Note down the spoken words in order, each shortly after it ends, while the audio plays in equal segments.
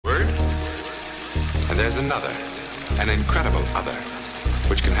there's another, an incredible other,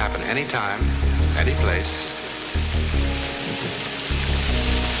 which can happen anytime, any place,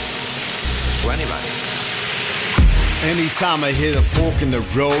 to anybody. Anytime I hit a fork in the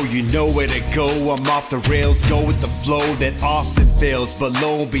road, you know where to go. I'm off the rails, go with the flow that often fails. But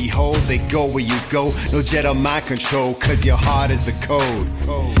lo and behold, they go where you go. No jet on my control, cause your heart is the code.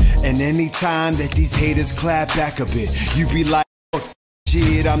 And anytime that these haters clap back a bit, you be like, oh,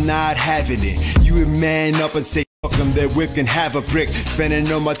 shit, I'm not having it. You would man up and say, fuck them, that whip can have a brick.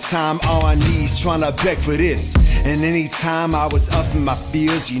 Spending all my time on my knees trying to beg for this. And anytime I was up in my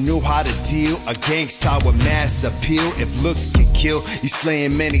fields, you know how to deal. A gangsta with mass appeal. If looks can kill, you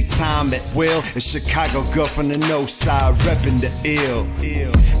slaying many time at will. A Chicago girl from the no side, repping the ill.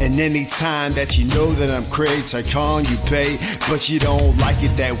 And anytime that you know that I'm crazy, I call you pay. But you don't like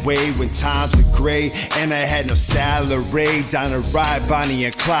it that way when times are gray. And I had no salary down to ride Bonnie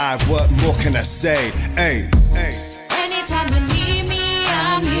and Clyde. What more can I say? Hey. Anytime you need me,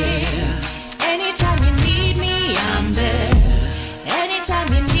 I'm here. Anytime you need me, I'm there. Anytime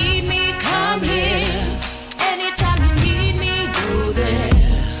you need me, come here. Anytime you need me, go there.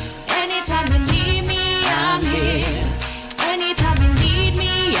 Anytime you need me, I'm here. Anytime you need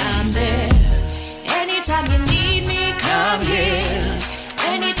me, I'm there. Anytime you need me, come here.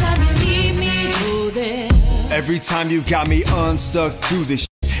 Anytime you need me, go there. Every time you got me unstuck through this.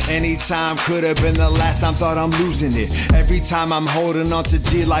 Anytime could have been the last time, thought I'm losing it. Every time I'm holding on to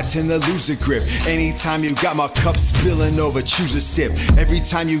dear life, tend to lose a grip. Anytime you got my cup spilling over, choose a sip. Every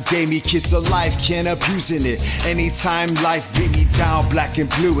time you gave me kiss of life, can't abusing it. Anytime life beat me down, black and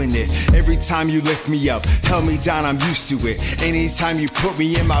blue in it. Every time you lift me up, held me down, I'm used to it. Anytime you put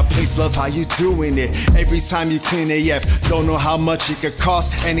me in my place, love how you doing it. Every time you clean AF, don't know how much it could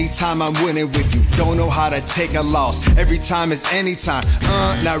cost. Anytime I'm winning with you, don't know how to take a loss. Every time is anytime,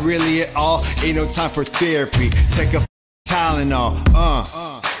 not really at all. Ain't no time for therapy. Take a Tylenol.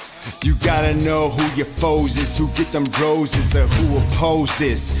 You gotta know who your foes is, who get them roses, or who oppose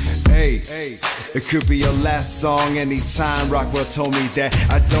this. Hey, it could be your last song anytime. Rockwell told me that.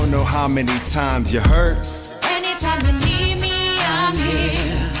 I don't know how many times. You heard? Anytime you need me, I'm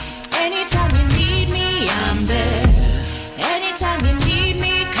here. Anytime you need me, I'm there. Anytime you need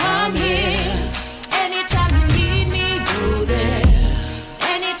me, come here. Anytime you need me, go there.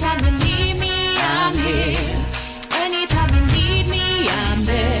 Anytime you need me, I'm here. Anytime you need me, I'm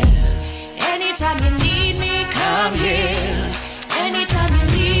there. Anytime you need me, come here. Anytime you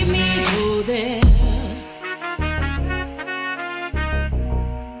need me, go there.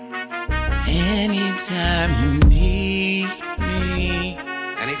 Anytime you need me,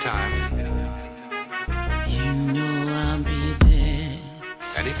 Anytime, you know I'll be there.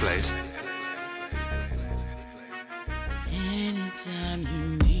 any place. Anytime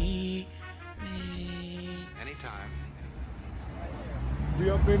you need me. Anytime. We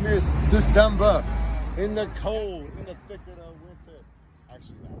up in this December, in the cold, in the thick of the winter.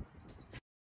 Actually, not.